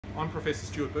I'm Professor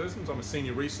Stuart Bursons. I'm a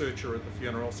senior researcher at the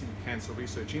Fiona Elsey Cancer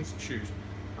Research Institute,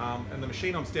 and the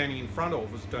machine I'm standing in front of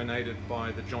was donated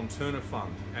by the John Turner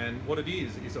Fund. And what it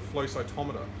is a flow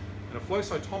cytometer. And a flow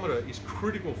cytometer is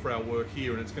critical for our work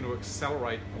here, and it's going to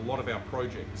accelerate a lot of our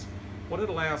projects. What it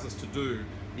allows us to do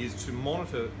is to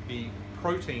monitor the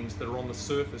proteins that are on the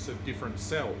surface of different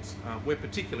cells. We're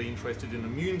particularly interested in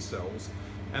immune cells,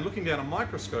 and looking down a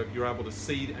microscope you're able to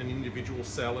see an individual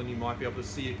cell, and you might be able to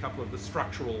see a couple of the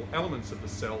structural elements of the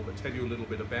cell that tell you a little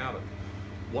bit about it.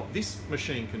 What this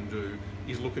machine can do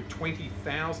is look at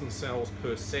 20,000 cells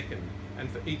per second, and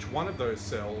for each one of those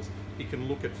cells it can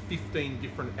look at 15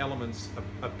 different elements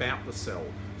about the cell.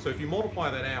 So if you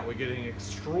multiply that out, we're getting an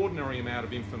extraordinary amount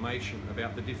of information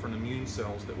about the different immune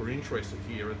cells that we're interested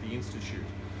here at the Institute.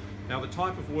 Now, the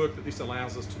type of work that this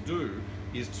allows us to do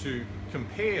is to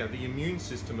compare the immune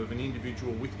system of an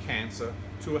individual with cancer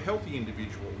to a healthy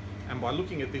individual. And by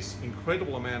looking at this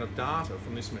incredible amount of data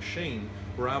from this machine,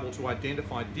 we're able to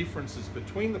identify differences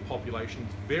between the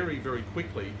populations very, very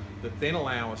quickly that then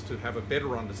allow us to have a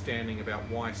better understanding about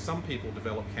why some people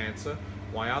develop cancer,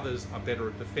 why others are better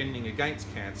at defending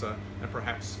against cancer, and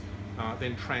perhaps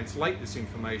then translate this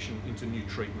information into new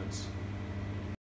treatments.